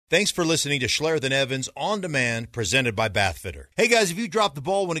Thanks for listening to Schlereth and Evans On Demand, presented by Bathfitter. Hey guys, if you drop the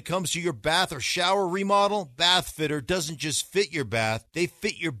ball when it comes to your bath or shower remodel, Bathfitter doesn't just fit your bath, they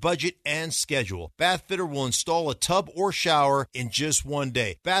fit your budget and schedule. Bathfitter will install a tub or shower in just one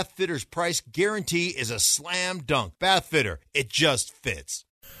day. Bathfitter's price guarantee is a slam dunk. Bathfitter, it just fits.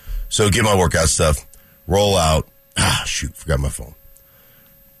 So get my workout stuff, roll out. Forgot my phone.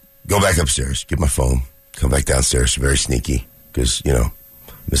 Go back upstairs, get my phone, come back downstairs, very sneaky, because,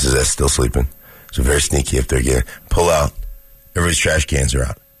 Mrs. S still sleeping. So very sneaky up there again. Pull out. Everybody's trash cans are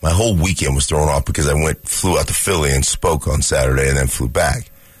out. My whole weekend was thrown off because I flew out to Philly and spoke on Saturday and then flew back.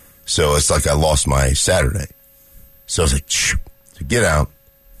 So it's like I lost my Saturday. So I was like, so get out,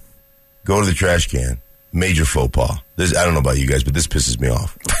 go to the trash can, major faux pas. I don't know about you guys, but this pisses me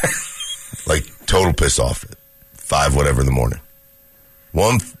off. Like total piss off at 5 whatever in the morning.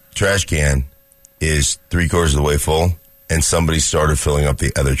 One trash can is 3/4 of the way full. And somebody started filling up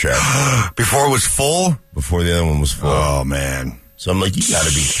the other trash. Before it was full? Before the other one was full. Oh, man. So I'm like, you got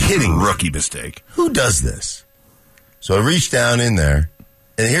to be kidding me. Rookie mistake. Who does this? So I reached down in there,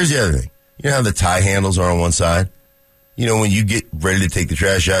 and here's the other thing. You know how the tie handles are on one side? When you get ready to take the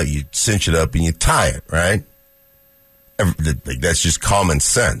trash out, you cinch it up and you tie it, right? That's just common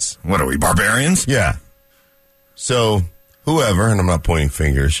sense. What are we, barbarians? Yeah. So whoever, and I'm not pointing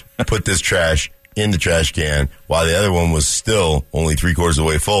fingers, put this trash in the trash can while the other one was still only 3/4 of the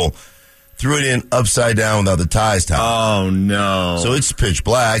way full, threw it in upside down without the ties tied. Oh, no. So it's pitch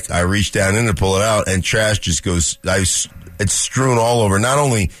black. I reach down in to pull it out, and trash just goes, it's strewn all over, not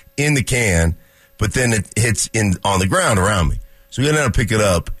only in the can, but then it hits on the ground around me. So we go down to pick it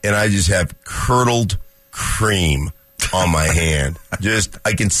up, and I just have curdled cream on my hand.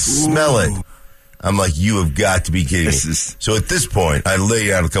 I can smell it. I'm like, you have got to be kidding me. So at this point, I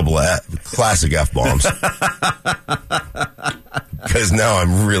lay out a couple of classic F-bombs. Because now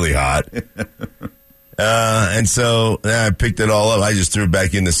I'm really hot. And so I picked it all up. I just threw it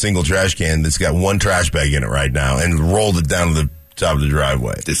back in the single trash can that's got one trash bag in it right now and rolled it down to the top of the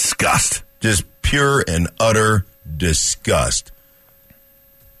driveway. Disgust. Just pure and utter disgust.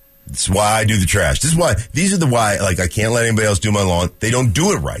 That's why I do the trash. These are why I can't let anybody else do my lawn. They don't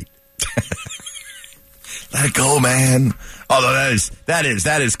do it right. Let it go, man. Although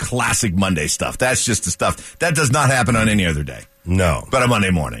that is classic Monday stuff. That's just the stuff that does not happen on any other day. No. But a Monday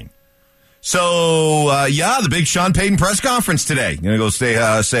morning. So, the big Sean Payton press conference today. You gonna go say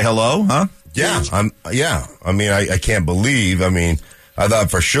hello, huh? Yeah. I can't believe. I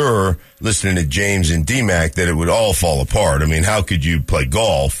thought for sure, listening to James and D-Mac, that it would all fall apart. How could you play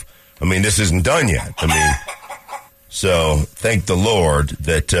golf? This isn't done yet. So thank the Lord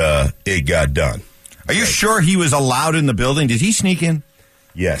that it got done. Are you sure he was allowed in the building? Did he sneak in?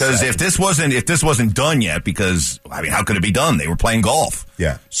 Yes. Because if this wasn't done yet, how could it be done? They were playing golf.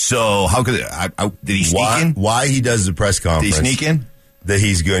 Yeah. So how could did he sneak in? Why he does the press conference? Did he sneak in? That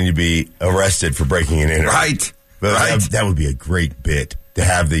he's going to be arrested for breaking an internet. Right. That would be a great bit to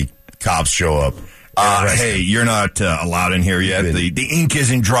have the cops show up. Hey, you're not allowed in here yet. The ink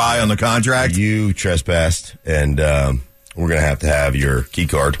isn't dry on the contract. You trespassed, and we're going to have your key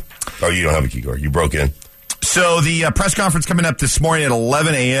card. Oh, you don't have a key card. You broke in. So the press conference coming up this morning at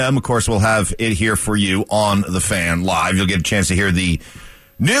 11 a.m. Of course, we'll have it here for you on The Fan Live. You'll get a chance to hear the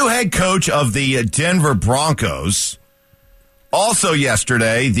new head coach of the Denver Broncos. Also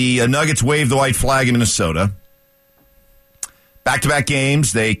yesterday, the Nuggets waved the white flag in Minnesota. Back-to-back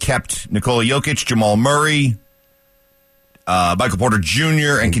games, they kept Nikola Jokic, Jamal Murray, Michael Porter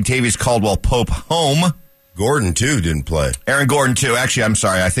Jr., and Kentavious Caldwell-Pope home. Gordon, too, didn't play. Aaron Gordon, too. Actually, I'm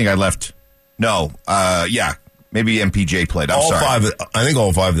sorry. I think I left. No. Maybe MPJ played. I'm sorry. I think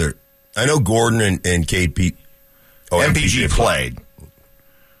all five there. I know Gordon and KP. MPG played,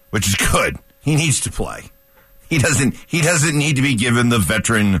 which is good. He needs to play. He doesn't need to be given the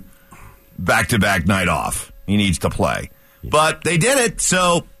veteran back-to-back night off. He needs to play. But they did it,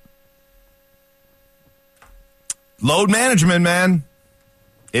 so load management, man.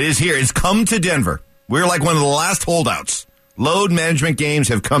 It is here. It's come to Denver. We're like one of the last holdouts. Load management games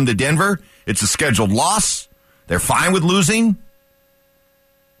have come to Denver. It's a scheduled loss. They're fine with losing.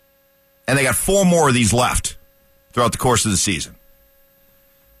 And they got 4 more of these left throughout the course of the season.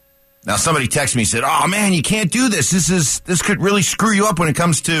 Now, somebody texted me and said, oh, man, you can't do this. This could really screw you up when it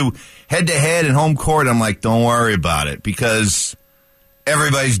comes to head-to-head and home court. I'm like, don't worry about it, because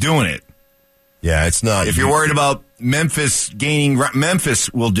everybody's doing it. Yeah, it's not. If you're worried about Memphis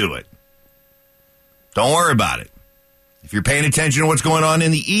will do it. Don't worry about it. If you're paying attention to what's going on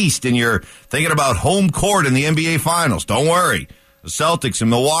in the East and you're thinking about home court in the NBA Finals, don't worry. The Celtics in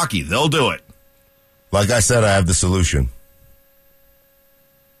Milwaukee, they'll do it. Like I said, I have the solution.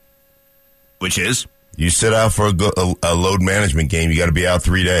 Which is? You sit out for a load management game, you got to be out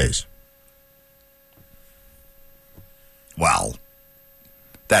 3 days. Well,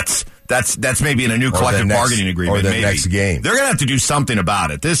 that's maybe in a new collective bargaining agreement. Or the maybe. next game. They're going to have to do something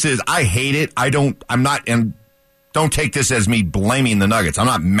about it. I hate it. Don't take this as me blaming the Nuggets. I'm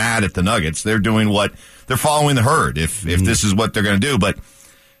not mad at the Nuggets. They're following the herd if this is what they're going to do. But,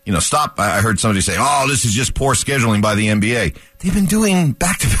 stop. I heard somebody say, this is just poor scheduling by the NBA. They've been doing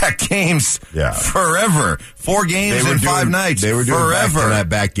back-to-back games forever. 4 games in 5 nights. They were doing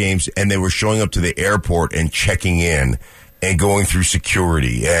back games, and they were showing up to the airport and checking in and going through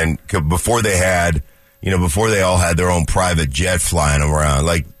security. And before they all had their own private jet flying around.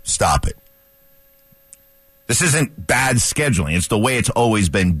 Like, stop it. This isn't bad scheduling. It's the way it's always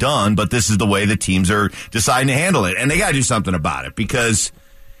been done, but this is the way the teams are deciding to handle it. And they got to do something about it because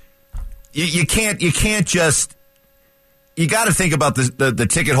you can't just... You got to think about the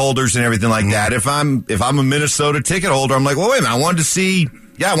ticket holders and everything like that. If I'm a Minnesota ticket holder, I'm like, well, wait a minute. I want to see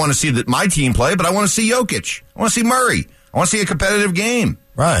my team play, but I want to see Jokic. I want to see Murray. I want to see a competitive game.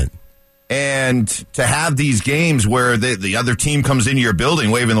 Right. And to have these games where the other team comes into your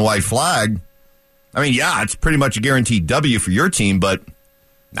building waving the white flag, I mean, it's pretty much a guaranteed W for your team, but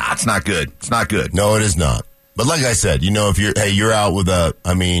it's not good. It's not good. No, it is not. But like I said, if you're out with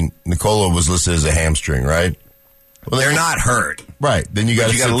Nikola was listed as a hamstring, right? Well, they're not hurt. Right. Then you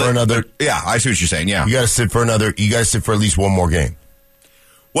got to sit for another. Yeah, I see what you're saying. Yeah. You got to sit for at least one more game.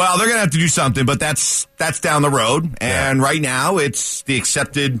 Well, they're going to have to do something, but that's down the road. And right now, it's the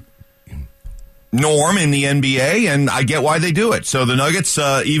accepted norm in the NBA, and I get why they do it. So the Nuggets,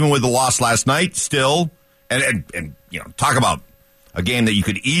 even with the loss last night, still, and talk about a game that you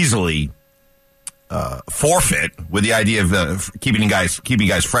could easily forfeit with the idea of keeping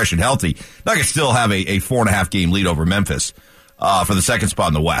guys fresh and healthy. Nuggets still have a 4.5 game lead over Memphis for the second spot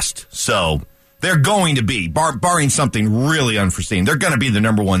in the West. So they're going to be, barring something really unforeseen, they're going to be the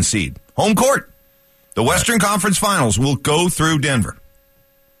number 1 seed. Home court. The Western Conference Finals will go through Denver.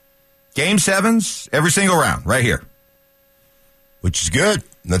 Game 7s, every single round, right here. Which is good.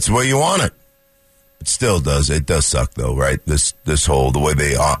 That's the way you want it. It still does. It does suck, though, right? This whole the way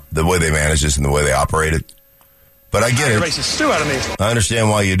they manage this and the way they operate it. But I get it. Racist stew out of me. I understand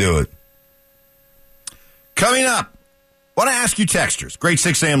why you do it. Coming up, I want to ask you texters, great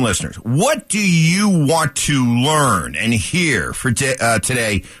 6 a.m. listeners, what do you want to learn and hear for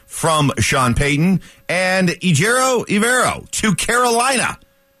today from Sean Payton and Ejiro Evero to Carolina?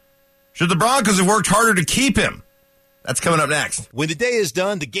 Should the Broncos have worked harder to keep him? That's coming up next. When the day is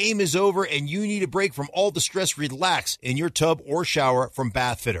done, the game is over, and you need a break from all the stress, relax in your tub or shower from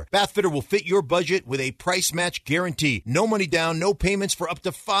Bath Fitter. Bath Fitter will fit your budget with a price match guarantee. No money down, no payments for up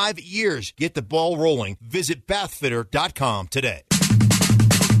to 5 years. Get the ball rolling. Visit bathfitter.com today.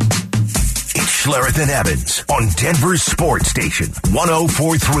 It's Schlereth and Evans on Denver's Sports Station,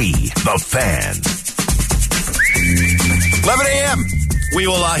 104.3 The Fan. 11 a.m. We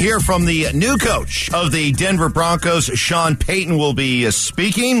will hear from the new coach of the Denver Broncos. Sean Payton will be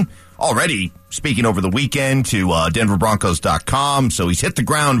already speaking over the weekend to denverbroncos.com. So he's hit the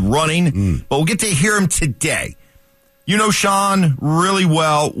ground running, but we'll get to hear him today. You know Sean really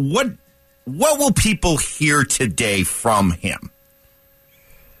well. What will people hear today from him?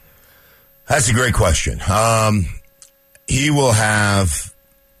 That's a great question. He will have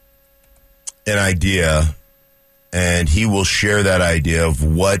an idea, and he will share that idea of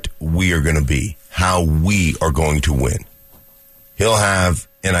what we are going to be, how we are going to win. He'll have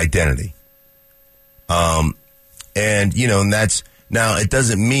an identity. And that's, now it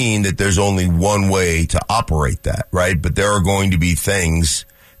doesn't mean that there's only one way to operate that, right? But there are going to be things,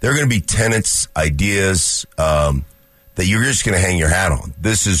 there are going to be tenets, ideas, that you're just going to hang your hat on.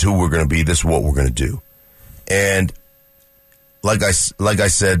 This is who we're going to be. This is what we're going to do. And like I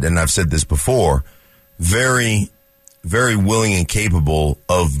said, and I've said this before, very, very willing and capable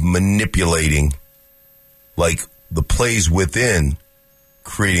of manipulating, like, the plays within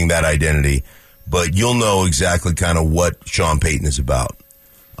creating that identity. But you'll know exactly kind of what Sean Payton is about.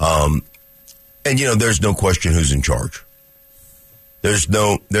 And, there's no question who's in charge. There's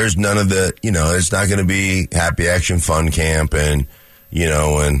none of the, it's not going to be happy action fun camp and,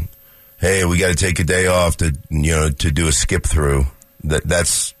 and hey, we got to take a day off to do a skip through.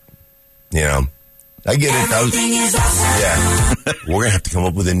 That's, I get it. Yeah. We're going to have to come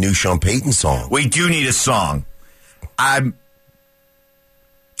up with a new Sean Payton song. We do need a song. Tell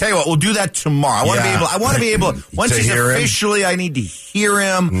you what, we'll do that tomorrow. I want to be able, once he's officially, I need to hear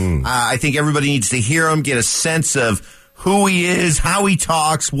him. I think everybody needs to hear him, get a sense of who he is, how he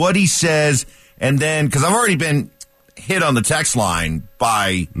talks, what he says, and then, because I've already been hit on the text line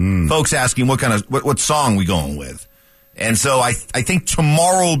by folks asking what song we going with. And so I think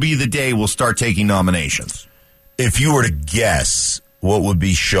tomorrow will be the day we'll start taking nominations. If you were to guess, what would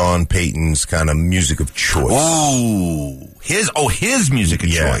be Sean Payton's kind of music of choice? Oh, his music of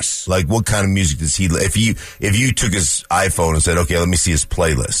choice. Like, what kind of music does he? If you took his iPhone and said, "Okay, let me see his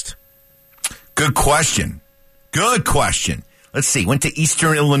playlist." Good question. Let's see. Went to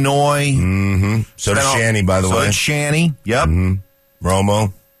Eastern Illinois. Mm-hmm. So did Shanny, by the way. So did Shanny. Yep. Mm-hmm.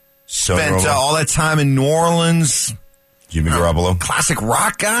 Romo. Spent all that time in New Orleans. Jimmy Garoppolo. Classic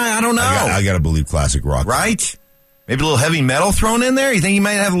rock guy? I don't know. I got to believe classic rock. Right? Maybe a little heavy metal thrown in there? You think he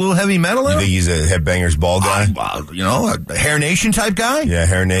might have a little heavy metal in You him? think he's a Headbangers Ball guy? A Hair Nation type guy? Yeah,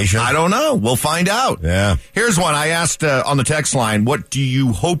 Hair Nation. I don't know. We'll find out. Yeah. Here's one. I asked on the text line, what do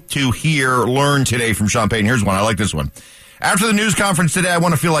you hope to learn today from Sean Payton? Here's one. I like this one. After the news conference today, I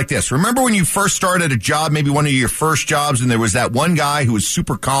want to feel like this. Remember when you first started a job, maybe one of your first jobs, and there was that one guy who was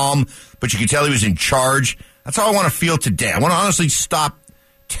super calm, but you could tell he was in charge? That's how I want to feel today. I want to honestly stop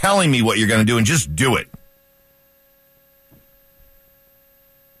telling me what you're going to do and just do it.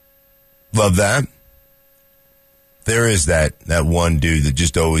 Love that. There is that one dude that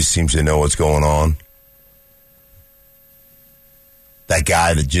just always seems to know what's going on. That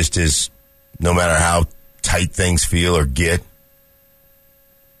guy that just is, no matter how tight things feel or get,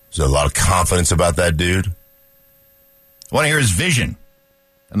 there's a lot of confidence about that dude. I want to hear his vision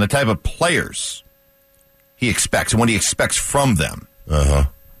and the type of players he expects and what he expects from them. Uh-huh.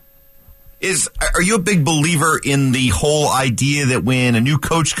 Are you a big believer in the whole idea that when a new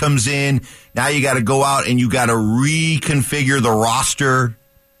coach comes in, now you got to go out and you got to reconfigure the roster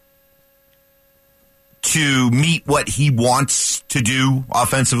to meet what he wants to do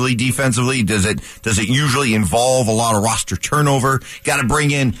offensively, defensively? Does it usually involve a lot of roster turnover? Got to bring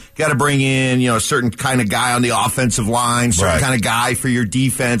in, a certain kind of guy on the offensive line, certain kind of guy for your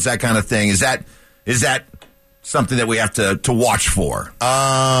defense, that kind of thing. Is that something that we have to watch for?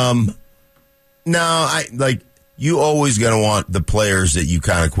 No, you always going to want the players that you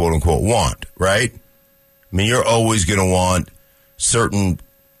kind of quote unquote want, right? I mean, you're always going to want certain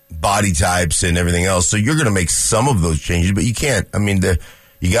body types and everything else. So you're going to make some of those changes, but you can't. I mean,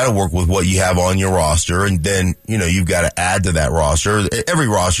 you got to work with what you have on your roster, and then, you've got to add to that roster. Every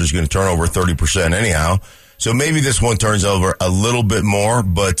roster is going to turn over 30% anyhow. So maybe this one turns over a little bit more,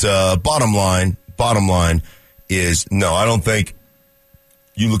 but bottom line is no, I don't think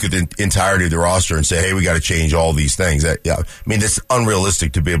you look at the entirety of the roster and say, hey, we got to change all these things. It's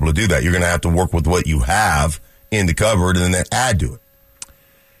unrealistic to be able to do that. You're going to have to work with what you have in the cupboard and then add to it.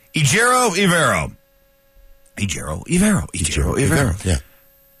 Ejiro Evero. Yeah.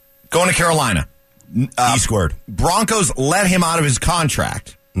 Going to Carolina. E-squared. Broncos let him out of his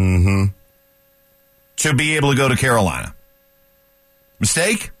contract to be able to go to Carolina.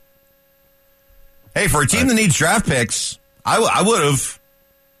 Mistake? Hey, for a team that needs draft picks, I would have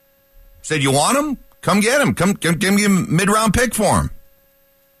said, you want him? Come get him. Come give me a mid-round pick for him.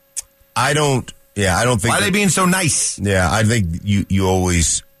 I don't think. Why are they being so nice? Yeah, I think you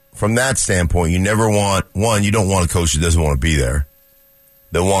always, from that standpoint, you never want, you don't want a coach that doesn't want to be there,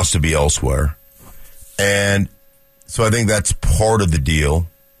 that wants to be elsewhere. And so I think that's part of the deal.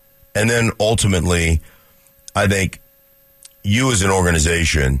 And then ultimately, I think you as an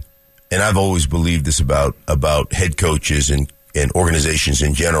organization, and I've always believed this about head coaches and organizations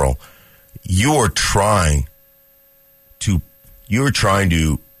in general, you're trying to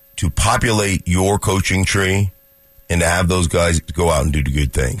populate your coaching tree and to have those guys go out and do the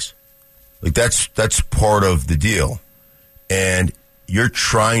good things. Like that's part of the deal. And you're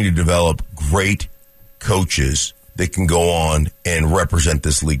trying to develop great coaches that can go on and represent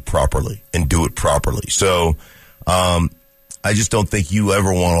this league properly and do it properly. So I just don't think you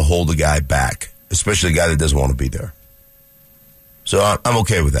ever want to hold a guy back, especially a guy that doesn't want to be there. So I'm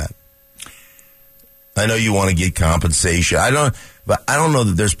okay with that. I know you want to get compensation. But I don't know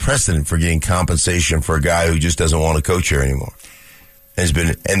that there's precedent for getting compensation for a guy who just doesn't want to coach here anymore. And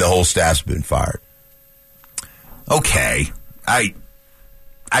the whole staff's been fired. Okay. I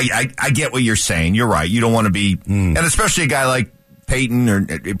get what you're saying. You're right. You don't want to be, and especially a guy like Payton, or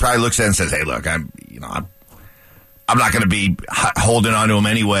he probably looks at it and says, hey, look, I'm not going to be holding on to him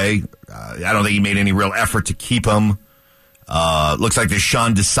anyway. I don't think he made any real effort to keep him. Looks like this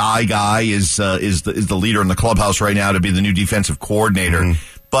Sean Desai guy is the leader in the clubhouse right now to be the new defensive coordinator.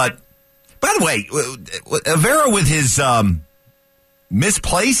 But by the way, Evero with his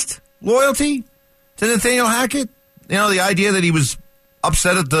misplaced loyalty to Nathaniel Hackett, the idea that he was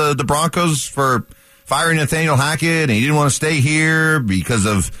upset at the Broncos for firing Nathaniel Hackett and he didn't want to stay here because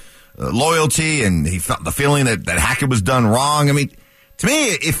of loyalty, and he felt the feeling that Hackett was done wrong. I mean, To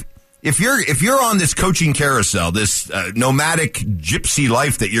me, if you're on this coaching carousel, this nomadic gypsy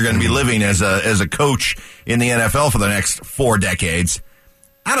life that you're going to be living as a coach in the NFL for the next 4 decades,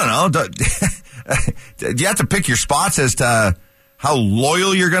 I don't know. Do you have to pick your spots as to how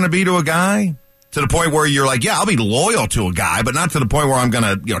loyal you're going to be to a guy? To the point where you're like, yeah, I'll be loyal to a guy, but not to the point where I'm going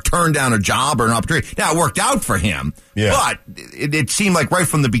to turn down a job or an opportunity. Now, it worked out for him, but it seemed like right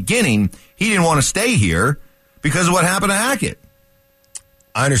from the beginning he didn't want to stay here because of what happened to Hackett.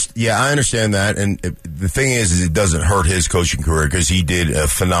 I understand that, and the thing is it doesn't hurt his coaching career because he did a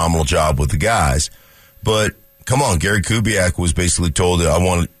phenomenal job with the guys. But come on, Gary Kubiak was basically told that I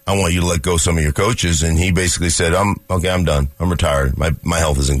want you to let go of some of your coaches, and he basically said, I'm done. I'm retired. My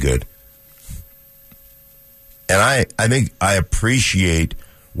health isn't good. And I think I appreciate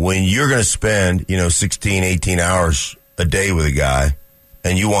when you're going to spend 16, 18 hours a day with a guy,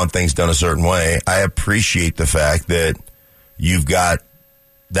 and you want things done a certain way. I appreciate the fact that you've got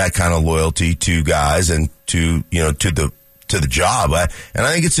that kind of loyalty to guys and to the job. I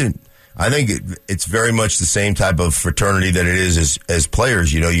think it's very much the same type of fraternity that it is as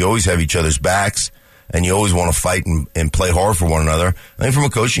players. You always have each other's backs, and you always want to fight and play hard for one another. I think from a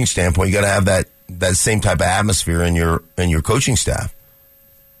coaching standpoint, you got to have that same type of atmosphere in your coaching staff.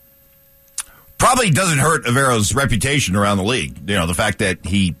 Probably doesn't hurt Avero's reputation around the league. The fact that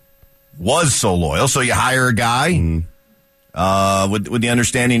he was so loyal. So you hire a guy with the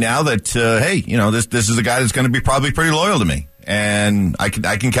understanding now that hey, this is a guy that's going to be probably pretty loyal to me, and I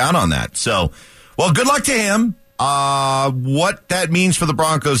can count on that. So, well, good luck to him. What that means for the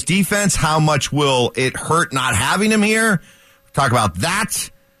Broncos defense, how much will it hurt not having him here? Talk about that.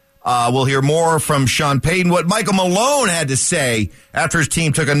 We'll hear more from Sean Payton, what Michael Malone had to say after his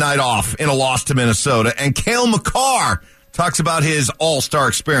team took a night off in a loss to Minnesota. And Cale Makar talks about his all-star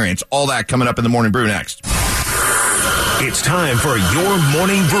experience. All that coming up in the Morning Brew next. It's time for your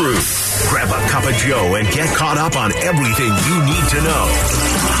Morning Brew. Grab a cup of Joe and get caught up on everything you need to know.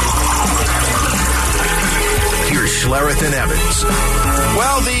 Here's Schlereth and Evans.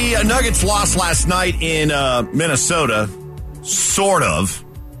 Well, the Nuggets lost last night in Minnesota, sort of.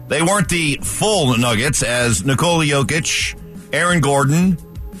 They weren't the full Nuggets, as Nikola Jokic, Aaron Gordon,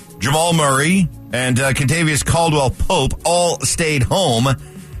 Jamal Murray, and Kentavious Caldwell-Pope all stayed home.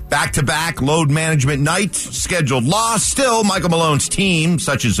 Back-to-back load management night, scheduled loss. Still, Michael Malone's team,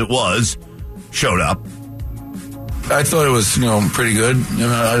 such as it was, showed up. I thought it was, pretty good.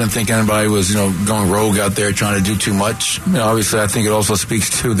 I didn't think anybody was, going rogue out there trying to do too much. Obviously, I think it also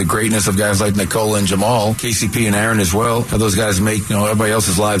speaks to the greatness of guys like Nikola and Jamal, KCP and Aaron as well. How those guys make, everybody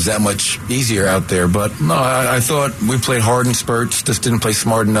else's lives that much easier out there. But no, I thought we played hard in spurts, just didn't play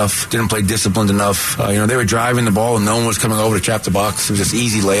smart enough, didn't play disciplined enough. They were driving the ball and no one was coming over to trap the box. It was just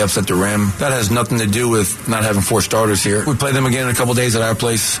easy layups at the rim. That has nothing to do with not having 4 starters here. We play them again in a couple days at our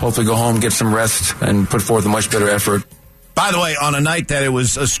place. Hopefully go home, get some rest, and put forth a much better effort. By the way, on a night that it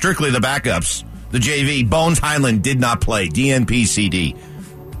was strictly the backups, the JV, Bones Highland did not play. DNP-CD.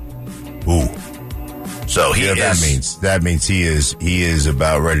 Ooh. So that means he is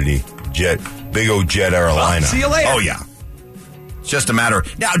about ready to big old jet Carolina. See you later. Oh yeah. It's just a matter.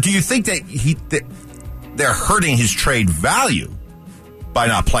 Now, do you think that they're hurting his trade value by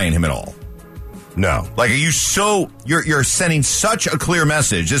not playing him at all? No. Like, you're sending such a clear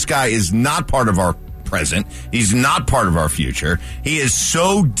message. This guy is not part of our present. He's not part of our future. He is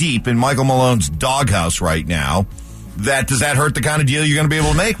so deep in Michael Malone's doghouse right now does that hurt the kind of deal you're going to be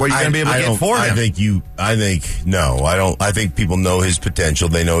able to make? What are you going to be able to get for him? I think people know his potential.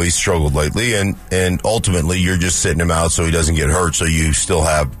 They know he's struggled lately, and ultimately you're just sitting him out so he doesn't get hurt, so you still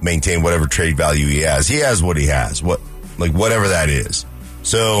maintain whatever trade value he has. He has what he has, whatever that is.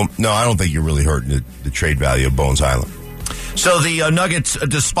 So, no, I don't think you're really hurting the trade value of Bones Highland. So the Nuggets,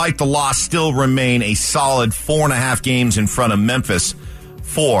 despite the loss, still remain a solid 4.5 games in front of Memphis,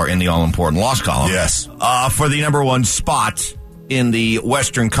 4 in the all-important loss column. Yes. For the number 1 spot in the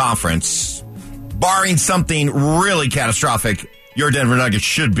Western Conference. Barring something really catastrophic, your Denver Nuggets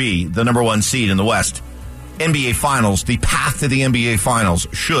should be the number 1 seed in the West. NBA Finals, the path to the NBA Finals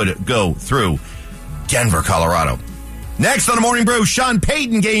should go through Denver, Colorado. Next on the Morning Brew, Sean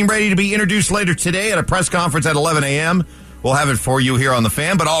Payton getting ready to be introduced later today at a press conference at 11 a.m. We'll have it for you here on The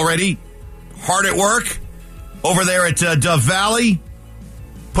Fan, but already hard at work over there at Dove Valley,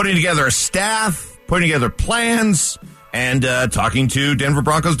 putting together a staff, putting together plans, and talking to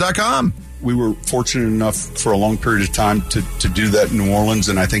DenverBroncos.com. We were fortunate enough for a long period of time to do that in New Orleans,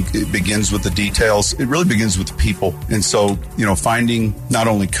 and I think it begins with the details. It really begins with the people. And so, finding not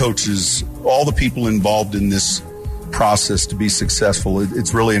only coaches, all the people involved in this process to be successful,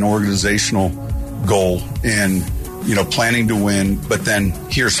 it's really an organizational goal. And planning to win, but then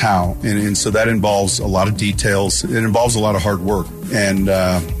here's how. And so that involves a lot of details. It involves a lot of hard work. And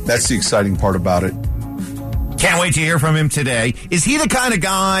that's the exciting part about it. Can't wait to hear from him today. Is he the kind of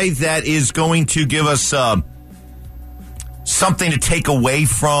guy that is going to give us something to take away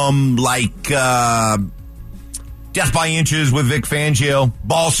from, like death by inches with Vic Fangio,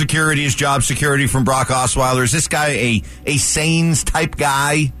 ball security is job security from Brock Osweiler? Is this guy a Sains type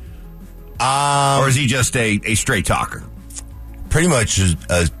guy? Or is he just a straight talker? Pretty much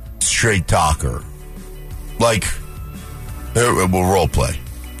a straight talker. Like, we'll role play,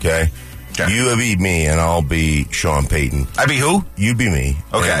 okay? You be me, and I'll be Sean Payton. I be who? You be me,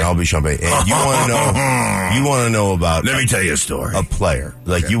 okay? And I'll be Sean Payton. And you want to know about? Let me tell you a story. A player,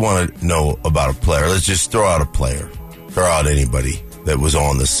 like you want to know about a player. Let's just throw out a player. Throw out anybody that was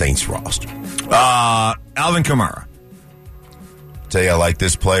on the Saints roster. Alvin Kamara. Tell you, I like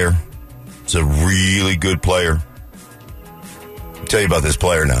this player. It's a really good player. I'll tell you about this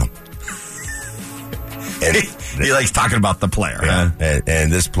player now. And he likes talking about the player. Yeah. Huh?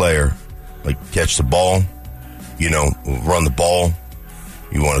 And this player, like, catch the ball, run the ball.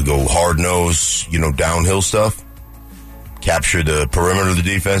 You want to go hard nose, downhill stuff. Capture the perimeter of the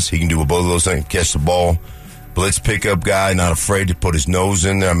defense. He can do both of those things. Catch the ball. Blitz pickup guy, not afraid to put his nose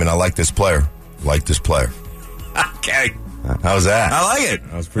in there. I mean, I like this player. Okay. How's that? I like it.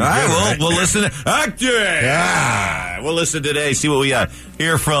 That was pretty good. All right, we'll listen. Yeah. We'll listen today, see what we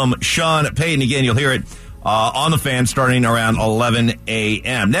hear from Sean Payton. Again, you'll hear it on the Fan starting around 11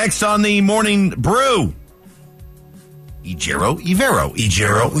 a.m. Next on the Morning Brew, Ejiro Evero.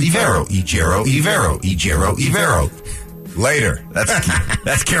 Later.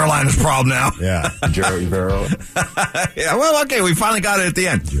 That's Carolina's problem now. Yeah. Ejiro Evero. Yeah, well, okay, we finally got it at the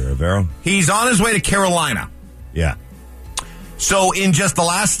end. Ejiro Evero. He's on his way to Carolina. Yeah. So in just the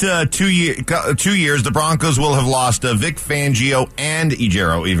last 2 years, the Broncos will have lost Vic Fangio and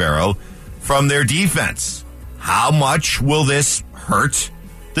Ejiro Evero from their defense. How much will this hurt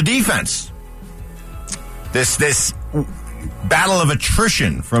the defense? This battle of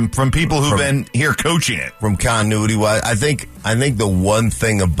attrition from people who've been here coaching it. From continuity-wise, I think the one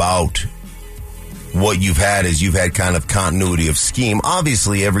thing about what you've had is you've had kind of continuity of scheme.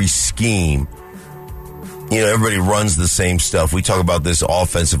 Obviously, every scheme, everybody runs the same stuff. We talk about this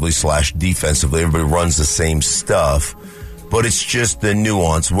offensively/defensively. Everybody runs the same stuff. But it's just the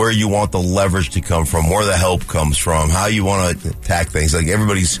nuance, where you want the leverage to come from, where the help comes from, how you want to attack things. Like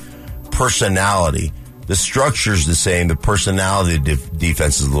everybody's personality. The structure's the same. The personality of the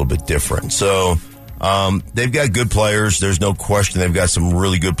defense is a little bit different. So they've got good players. There's no question they've got some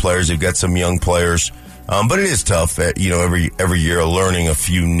really good players. They've got some young players. But it is tough, every year learning a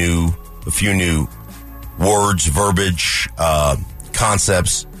few new words, verbiage,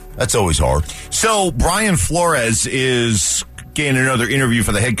 concepts. That's always hard. So Brian Flores is getting another interview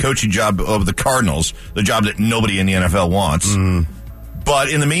for the head coaching job of the Cardinals, the job that nobody in the NFL wants. Mm. But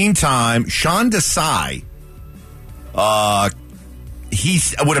in the meantime, Sean Desai, he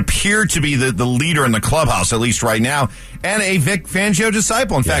would appear to be the leader in the clubhouse, at least right now, and a Vic Fangio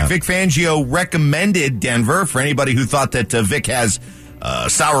disciple. In fact, Vic Fangio recommended Denver. For anybody who thought that Vic has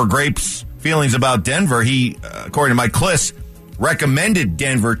sour grapes feelings about Denver, he, according to Mike Kliss, recommended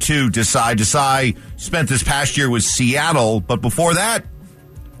Denver to Desai. Desai spent this past year with Seattle, but before that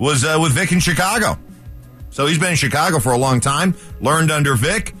was with Vic in Chicago. So he's been in Chicago for a long time, learned under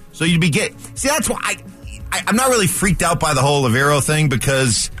Vic. So you'd be see, that's why I'm not really freaked out by the whole Evero thing,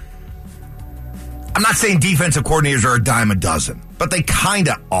 because I'm not saying defensive coordinators are a dime a dozen, but they kind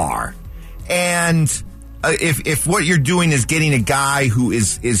of are. And if what you're doing is getting a guy who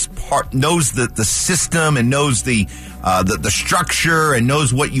knows the system and knows the structure and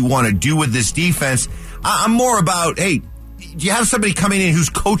knows what you want to do with this defense, I'm more about, hey, do you have somebody coming in who's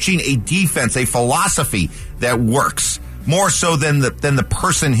coaching a defense, a philosophy that works more so than the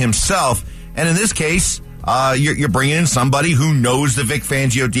person himself? And in this case, you're bringing in somebody who knows the Vic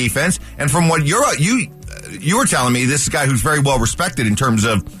Fangio defense. And from what you were telling me, this is a guy who's very well respected in terms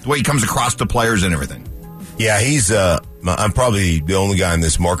of the way he comes across to players and everything. Yeah, I'm probably the only guy in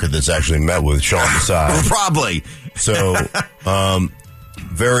this market that's actually met with Sean Desai. Probably. So,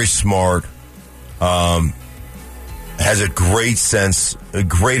 very smart. Has a great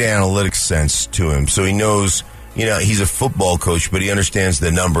analytics sense to him. So he knows, he's a football coach, but he understands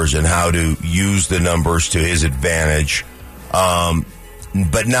the numbers and how to use the numbers to his advantage.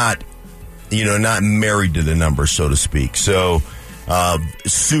 But not married to the numbers, so to speak. So, a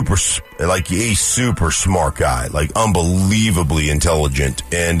super smart guy, like unbelievably intelligent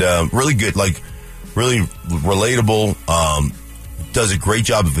and, really good, like really relatable, does a great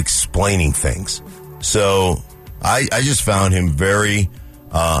job of explaining things. So, I just found him very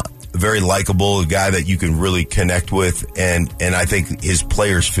likable, a guy that you can really connect with, and I think his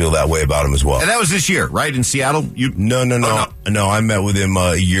players feel that way about him as well. And that was this year, right, in Seattle? No. I met with him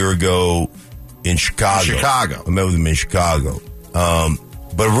a year ago in Chicago. I met with him in Chicago.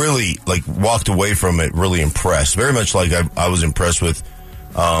 But really, like, walked away from it really impressed. Very much like I was impressed with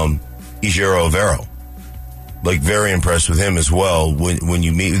Ejiro Evero. Like, very impressed with him as well. When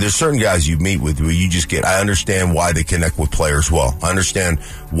you meet, there's certain guys you meet with where you just get, I understand why they connect with players well. I understand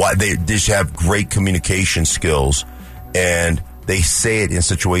why they just have great communication skills, and they say it in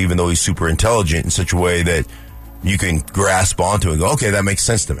such a way, even though he's super intelligent, in such a way that you can grasp onto it and go, okay, that makes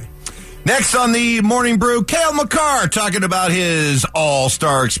sense to me. Next on the Morning Brew, Cale Makar talking about his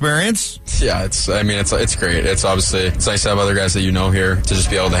all-star experience. Yeah, it's great. It's nice to have other guys that you know here, to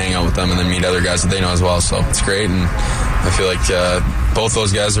just be able to hang out with them and then meet other guys that they know as well. So it's great, and I feel like both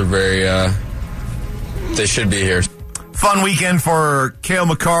those guys are very, they should be here. Fun weekend for Cale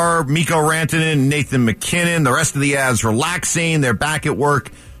Makar, Mikko Rantanen, Nathan McKinnon. The rest of the Avs relaxing. They're back at work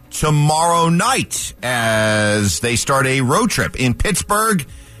tomorrow night as they start a road trip in Pittsburgh.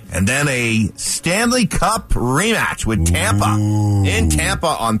 And then a Stanley Cup rematch with Tampa in Tampa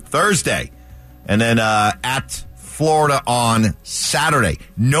on Thursday. And then at Florida on Saturday.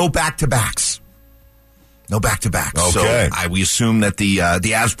 No back-to-backs. Okay. So we assume that the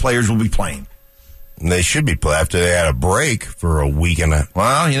Avs players will be playing. And they should be playing after they had a break for a week and a...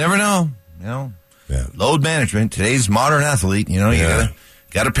 Well, you never know. Yeah. Load management. Today's modern athlete. You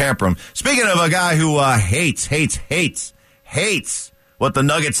gotta pamper him. Speaking of a guy who hates what the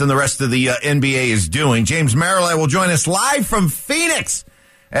Nuggets and the rest of the NBA is doing, James Marilette will join us live from Phoenix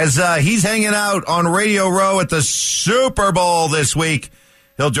as he's hanging out on Radio Row at the Super Bowl this week.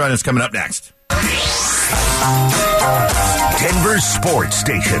 He'll join us coming up next. Denver Sports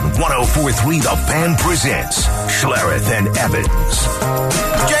Station 104.3 The Fan presents Schlereth and Evans.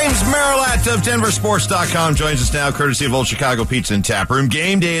 James Marilette of DenverSports.com joins us now, courtesy of Old Chicago Pizza and Tap Room.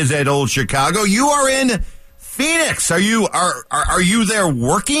 Game day is at Old Chicago. You are in Phoenix. Are you there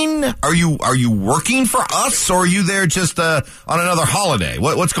working? Are you working for us, or are you there just on another holiday?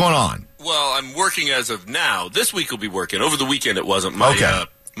 What's going on? Well, I'm working as of now. This week will be working. Over the weekend it wasn't.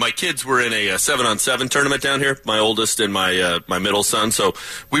 My kids were in a 7-on-7 tournament down here, my oldest and my middle son. So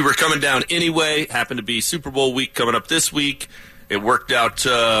we were coming down anyway. Happened to be Super Bowl week coming up this week. It worked out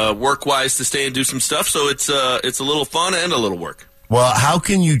work-wise to stay and do some stuff. So it's a little fun and a little work. Well, how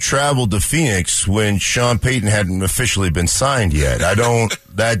can you travel to Phoenix when Sean Payton hadn't officially been signed yet?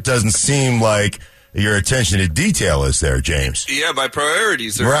 That doesn't seem like your attention to detail is there, James. Yeah, my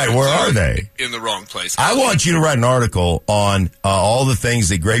priorities are right. Where are they? In the wrong place. I want you to write an article on all the things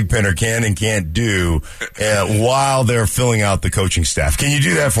that Greg Penner can and can't do while they're filling out the coaching staff. Can you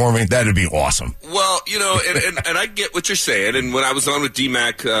do that for me? That'd be awesome. Well, and I get what you're saying. And when I was on with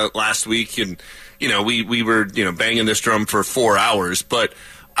DMAC last week, and we were banging this drum for 4 hours, but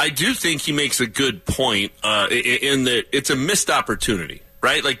I do think he makes a good point in that it's a missed opportunity.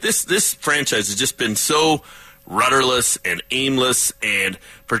 Right? Like this franchise has just been so rudderless and aimless, and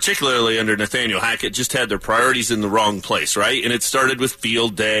particularly under Nathaniel Hackett, just had their priorities in the wrong place, right? And it started with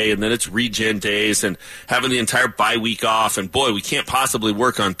field day, and then it's regen days, and having the entire bye week off, and boy, we can't possibly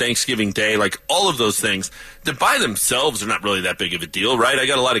work on Thanksgiving Day. Like, all of those things that by themselves are not really that big of a deal, right? I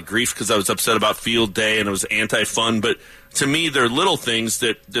got a lot of grief because I was upset about field day, and it was anti-fun, but to me, they're little things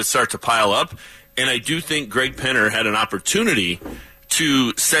that start to pile up, and I do think Greg Penner had an opportunity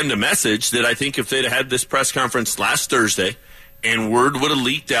to send a message that I think if they'd had this press conference last Thursday and word would have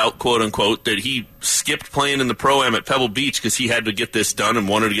leaked out, quote unquote, that he skipped playing in the Pro-Am at Pebble Beach because he had to get this done and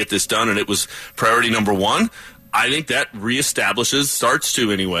wanted to get this done and it was priority number one, I think that starts to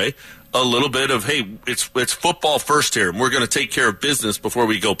anyway, a little bit of, hey, it's football first here and we're going to take care of business before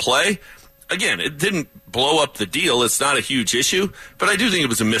we go play. Again, it didn't blow up the deal. It's not a huge issue, but I do think it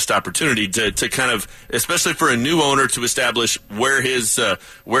was a missed opportunity to kind of, especially for a new owner, to establish where his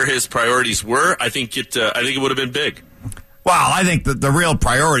priorities were. I think it would have been big. Well, I think that the real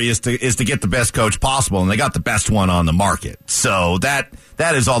priority is to get the best coach possible, and they got the best one on the market. So that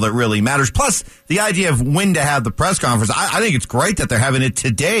is all that really matters. Plus, the idea of when to have the press conference, I think it's great that they're having it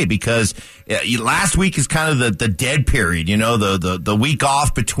today because last week is kind of the dead period, the week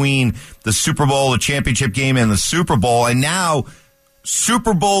off between the Super Bowl, the championship game, and the Super Bowl, and now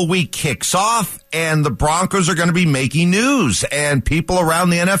Super Bowl week kicks off, and the Broncos are going to be making news, and people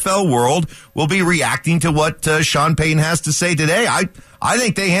around the NFL world will be reacting to what Sean Payton has to say today. I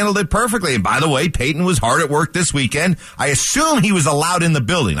think they handled it perfectly. And by the way, Payton was hard at work this weekend. I assume he was allowed in the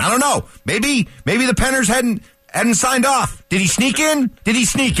building. I don't know. Maybe the Penners hadn't hadn't signed off. Did he sneak in?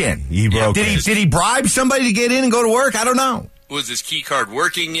 He broke his. Did he bribe somebody to get in and go to work? I don't know. Was his key card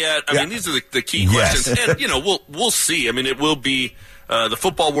working yet? I mean, these are the key questions. And, we'll see. I mean, it will be the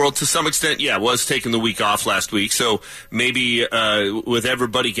football world to some extent, was taking the week off last week. So maybe with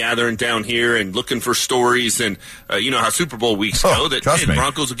everybody gathering down here and looking for stories and you know how Super Bowl weeks go, that the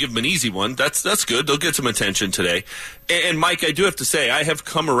Broncos will give them an easy one. That's good. They'll get some attention today. And Mike, I do have to say, I have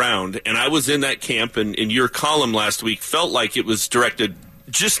come around, and I was in that camp, and your column last week felt like it was directed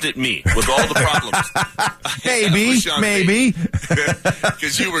just at me with all the problems. maybe.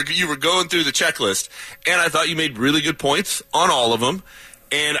 Because you were going through the checklist, and I thought you made really good points on all of them.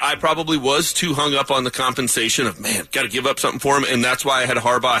 And I probably was too hung up on the compensation of, man, got to give up something for him, and that's why I had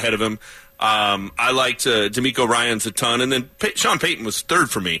Harbaugh ahead of him. I liked D'Amico Ryans a ton, and then Sean Payton was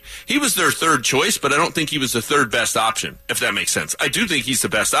third for me. He was their third choice, but I don't think he was the third best option, if that makes sense. I do think he's the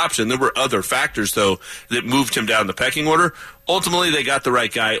best option. There were other factors, though, that moved him down the pecking order. Ultimately, they got the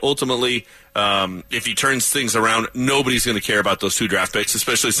right guy. Ultimately, if he turns things around, nobody's going to care about those 2 draft picks,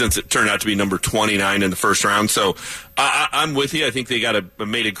 especially since it turned out to be number 29 in the first round. So I'm with you. I think they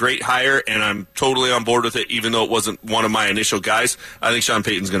made a great hire, and I'm totally on board with it, even though it wasn't one of my initial guys. I think Sean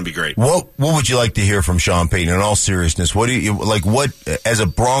Payton's going to be great. What would you like to hear from Sean Payton? In all seriousness, what do you like? What, as a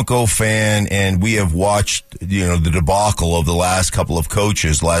Bronco fan, and we have watched, the debacle of the last couple of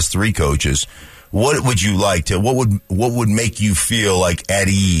coaches, last 3 coaches. What would you like to? What would make you feel like at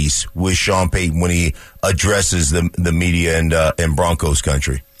ease with Sean Payton when he addresses the media and Broncos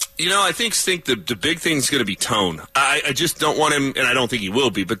country? I think the big thing is going to be tone. I just don't want him, and I don't think he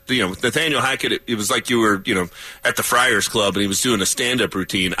will be. But Nathaniel Hackett, it was like you were at the Friars Club and he was doing a stand-up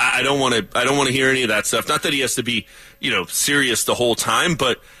routine. I don't want to hear any of that stuff. Not that he has to be serious the whole time,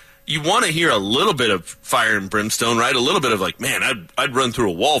 but you want to hear a little bit of fire and brimstone, right? A little bit of like, man, I'd run through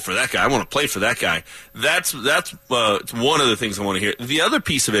a wall for that guy. I want to play for that guy. That's one of the things I want to hear. The other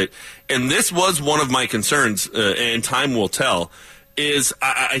piece of it, and this was one of my concerns, and time will tell, is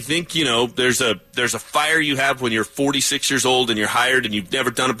I think, there's a fire you have when you're 46 years old and you're hired and you've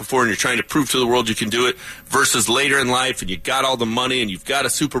never done it before and you're trying to prove to the world you can do it versus later in life and you got all the money and you've got a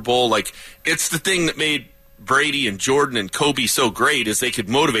Super Bowl. Like, it's the thing that made Brady and Jordan and Kobe so great is they could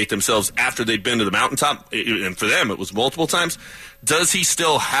motivate themselves after they'd been to the mountaintop, and for them it was multiple times. Does he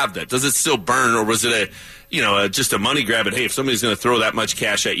still have that? Does it still burn, or was it just a money grab? And hey, if somebody's going to throw that much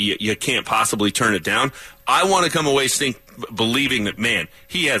cash at you, you can't possibly turn it down. I want to come away believing that, man,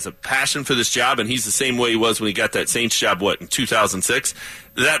 he has a passion for this job, and he's the same way he was when he got that Saints job, in 2006.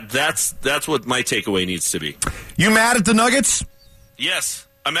 That's what my takeaway needs to be. You mad at the Nuggets? Yes.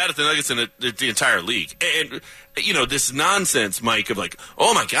 I'm mad at the Nuggets and the entire league. And this nonsense, Mike, of like,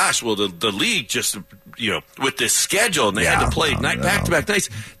 oh my gosh, well, the league just, with this schedule, and they had to play back-to-back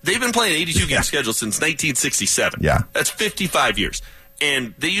nights. They've been playing 82-game schedule since 1967. Yeah. That's 55 years.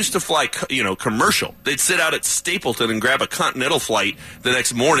 And they used to fly, commercial. They'd sit out at Stapleton and grab a Continental flight the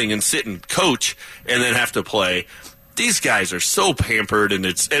next morning and sit and coach and then have to play. These guys are so pampered, and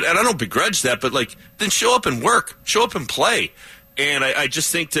I don't begrudge that, but then show up and work. Show up and play. And I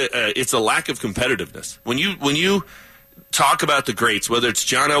just think that it's a lack of competitiveness. When you talk about the greats, whether it's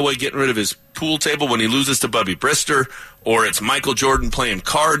John Elway getting rid of his pool table when he loses to Bubby Brister, or it's Michael Jordan playing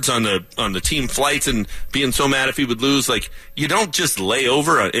cards on the team flights and being so mad if he would lose, you don't just lay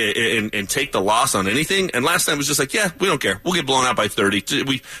over and take the loss on anything. And last time it was just like, yeah, we don't care. We'll get blown out by 30.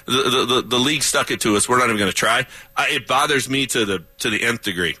 The league stuck it to us. We're not even going to try. It bothers me to the nth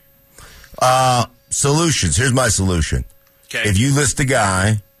degree. Solutions. Here's my solution. Okay. If you list a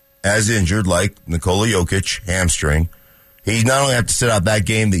guy as injured, like Nikola Jokic, hamstring, he not only have to sit out that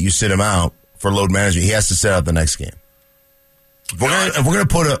game that you sit him out for load management, he has to sit out the next game. If we're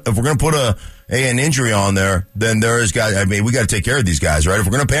gonna put an injury on there, then there is guys. I mean, we got to take care of these guys, right? If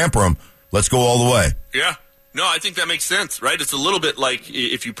we're gonna pamper them, let's go all the way. Yeah. No, I think that makes sense, right? It's a little bit like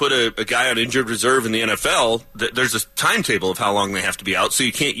if you put a guy on injured reserve in the NFL, there's a timetable of how long they have to be out, so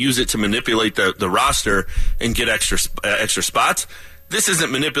you can't use it to manipulate the roster and get extra spots. This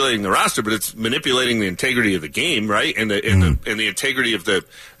isn't manipulating the roster, but it's manipulating the integrity of the game, right? And the integrity of the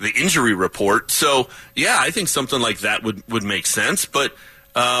injury report. So, yeah, I think something like that would make sense. But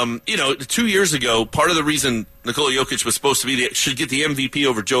 2 years ago, part of the reason Nikola Jokic was supposed to should get the MVP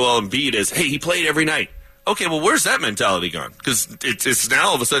over Joel Embiid is, hey, he played every night. Okay, well, where's that mentality gone? Because it's now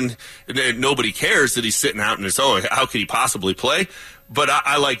all of a sudden nobody cares that he's sitting out and how could he possibly play? But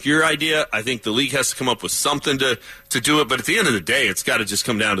I like your idea. I think the league has to come up with something to do it. But at the end of the day, it's got to just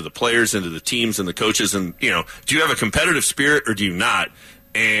come down to the players and to the teams and the coaches. And, do you have a competitive spirit or do you not?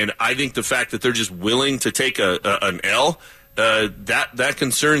 And I think the fact that they're just willing to take an L That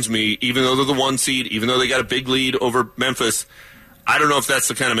concerns me, even though they're the 1 seed, even though they got a big lead over Memphis. I don't know if that's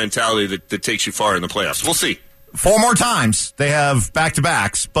the kind of mentality that takes you far in the playoffs. We'll see. 4 more times they have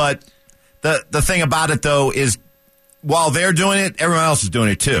back-to-backs, but the thing about it, though, is while they're doing it, everyone else is doing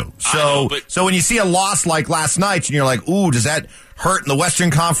it, too. So when you see a loss like last night, and you're like, ooh, does that hurt in the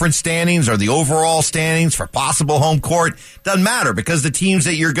Western Conference standings or the overall standings for possible home court? Doesn't matter, because the teams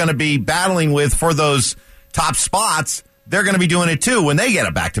that you're going to be battling with for those top spots, they're going to be doing it, too, when they get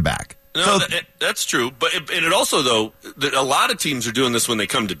a back-to-back. No, that's true. But it also, though, that a lot of teams are doing this when they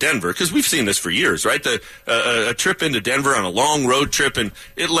come to Denver, because we've seen this for years, right? A trip into Denver on a long road trip, and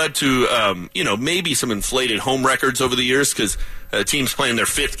it led to, maybe some inflated home records over the years, because teams playing their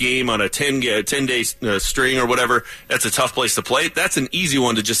 5th game on a 10-day string or whatever. That's a tough place to play. That's an easy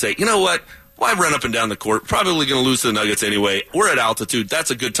one to just say, you know what? Why run up and down the court? Probably going to lose to the Nuggets anyway. We're at altitude. That's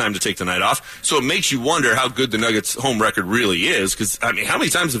a good time to take the night off. So it makes you wonder how good the Nuggets' home record really is. Because, how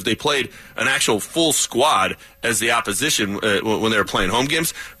many times have they played an actual full squad as the opposition when they were playing home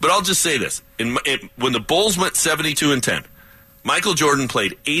games? But I'll just say this. When the Bulls went 72-10, Michael Jordan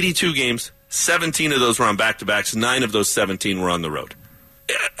played 82 games. 17 of those were on back-to-backs. 9 of those 17 were on the road.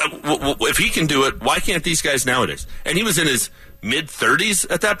 If he can do it, why can't these guys nowadays? And he was in his mid-30s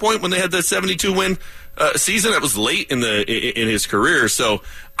at that point when they had the 72-win season. That was late in his career. So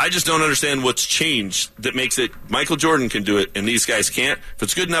I just don't understand what's changed that makes it Michael Jordan can do it and these guys can't. If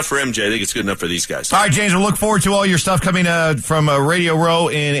it's good enough for MJ, I think it's good enough for these guys. All right, James, we'll look forward to all your stuff coming from Radio Row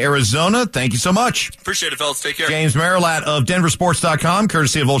in Arizona. Thank you so much. Appreciate it, fellas. Take care. James Marilat of DenverSports.com,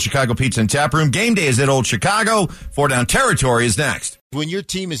 courtesy of Old Chicago Pizza and Tap Room. Game day is at Old Chicago. 4 Down Territory is next. When your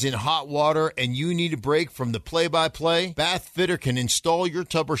team is in hot water and you need a break from the play-by-play, Bath Fitter can install your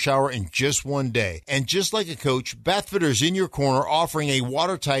tub or shower in just one day. And just like a coach, Bath Fitter is in your corner offering a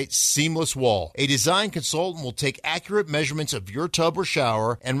watertight, seamless wall. A design consultant will take accurate measurements of your tub or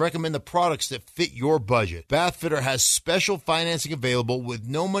shower and recommend the products that fit your budget. Bath Fitter has special financing available with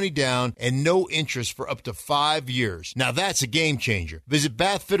no money down and no interest for up to 5 years. Now that's a game changer. Visit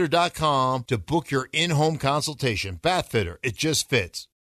bathfitter.com to book your in-home consultation. Bath Fitter, it just fits.